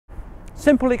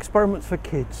Simple experiments for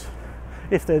kids,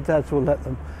 if their dads will let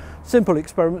them. Simple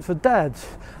experiments for dads,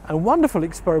 and wonderful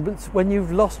experiments when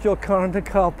you've lost your car in a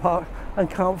car park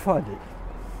and can't find it.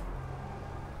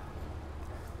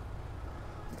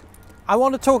 I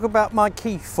want to talk about my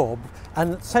key fob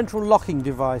and central locking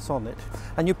device on it.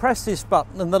 And you press this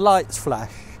button and the lights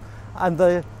flash. And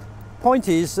the point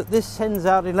is that this sends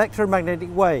out electromagnetic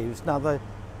waves. Now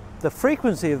the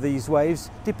frequency of these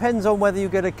waves depends on whether you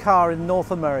get a car in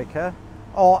North America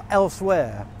or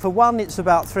elsewhere. For one, it's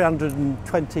about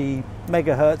 320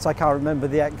 megahertz. I can't remember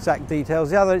the exact details.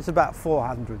 The other, it's about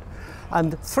 400.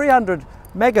 And 300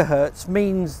 megahertz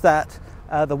means that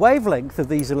the wavelength of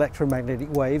these electromagnetic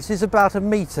waves is about 1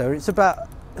 meter. It's about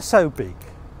so big.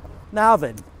 Now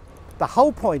then, the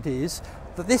whole point is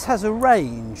that this has a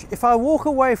range. If I walk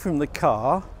away from the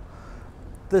car,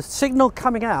 the signal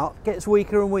coming out gets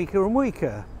weaker and weaker and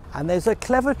weaker. And there's a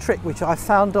clever trick which I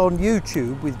found on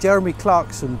YouTube with Jeremy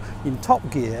Clarkson in Top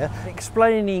Gear,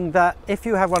 explaining that if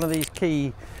you have one of these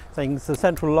key things, the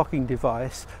central locking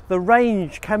device, the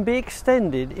range can be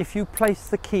extended if you place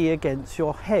the key against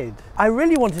your head. I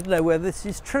really wanted to know whether this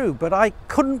is true, but I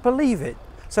couldn't believe it.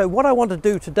 So what I want to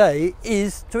do today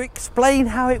is to explain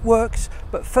how it works,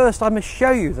 but first I must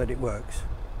show you that it works.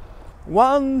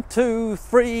 1, 2,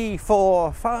 3,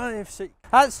 4, 5, 6.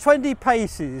 That's 20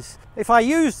 paces. If I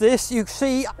use this, you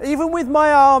see, even with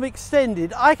my arm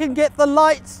extended, I can get the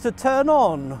lights to turn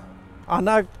on. I'll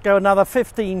now go another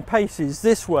 15 paces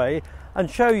this way and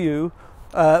show you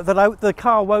that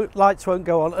the lights won't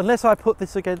go on unless I put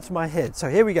this against my head. So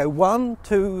here we go, 1,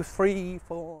 2, 3,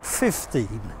 4,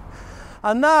 15.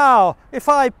 And now, if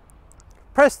I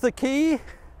press the key,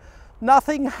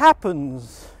 nothing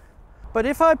happens. But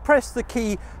if I press the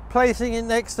key, placing it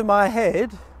next to my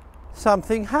head,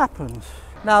 something happens.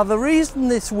 Now the reason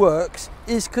this works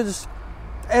is because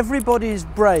everybody's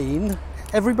brain,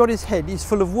 everybody's head is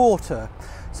full of water.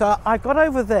 So I've got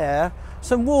over there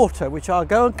some water which I'll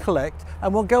go and collect,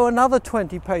 and we'll go another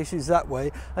 20 paces that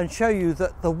way and show you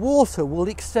that the water will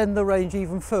extend the range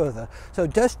even further. So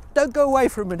just don't go away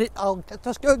for a minute, I'll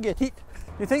just go and get it.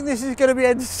 You think this is going to be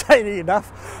entertaining enough?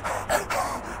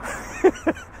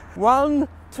 1,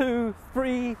 2,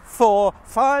 3, 4,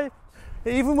 5.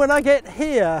 Even when I get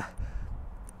here,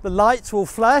 the lights will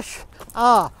flash.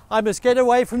 Ah, I must get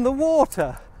away from the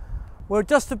water. We're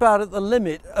just about at the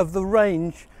limit of the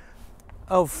range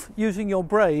of using your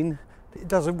brain. It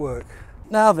doesn't work.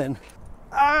 Now then,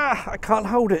 I can't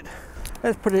hold it.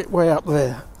 Let's put it way up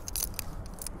there.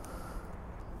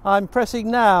 I'm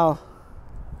pressing now.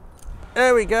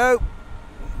 There we go.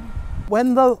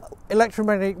 When the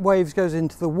electromagnetic waves goes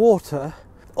into the water,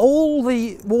 all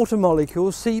the water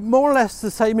molecules see more or less the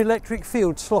same electric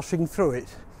field sloshing through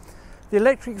it. The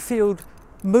electric field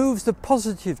moves the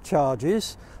positive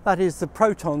charges, that is the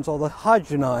protons or the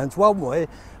hydrogen ions, one way,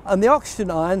 and the oxygen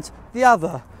ions the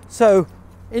other. So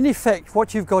in effect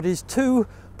what you've got is two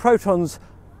protons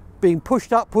being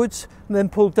pushed upwards and then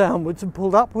pulled downwards and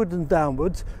pulled upwards and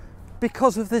downwards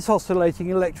because of this oscillating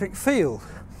electric field.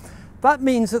 That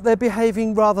means that they're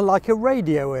behaving rather like a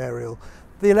radio aerial.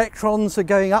 The electrons are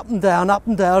going up and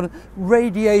down,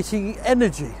 radiating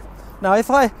energy. Now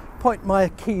if I point my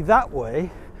key that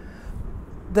way,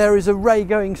 there is a ray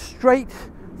going straight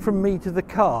from me to the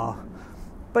car,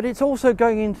 but it's also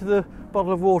going into the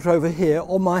bottle of water over here,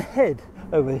 or my head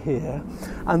over here,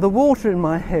 and the water in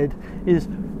my head is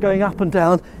going up and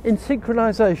down in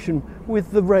synchronization with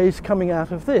the rays coming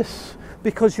out of this,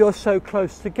 because you're so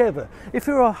close together. If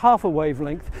you're a half a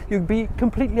wavelength, you'd be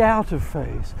completely out of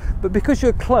phase, but because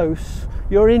you're close,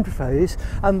 you're in phase,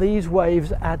 and these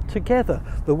waves add together.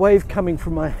 The wave coming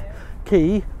from my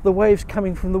key, the waves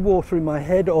coming from the water in my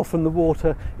head or from the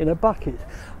water in a bucket.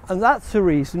 And that's the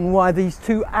reason why these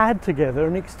two add together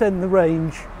and extend the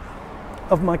range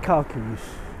of my car keys.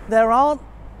 There aren't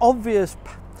obvious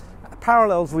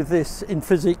parallels with this in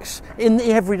physics in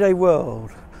the everyday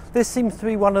world. This seems to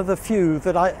be one of the few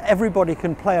that everybody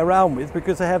can play around with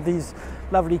because they have these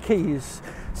lovely keys,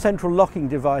 central locking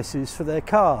devices for their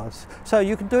cars. So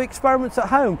you can do experiments at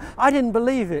home. I didn't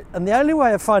believe it, and the only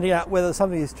way of finding out whether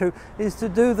something is true is to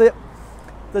do the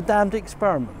damned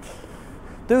experiment.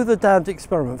 Do the damned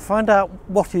experiment. Find out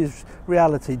what is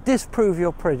reality. Disprove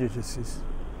your prejudices.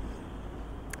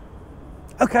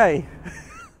 Okay.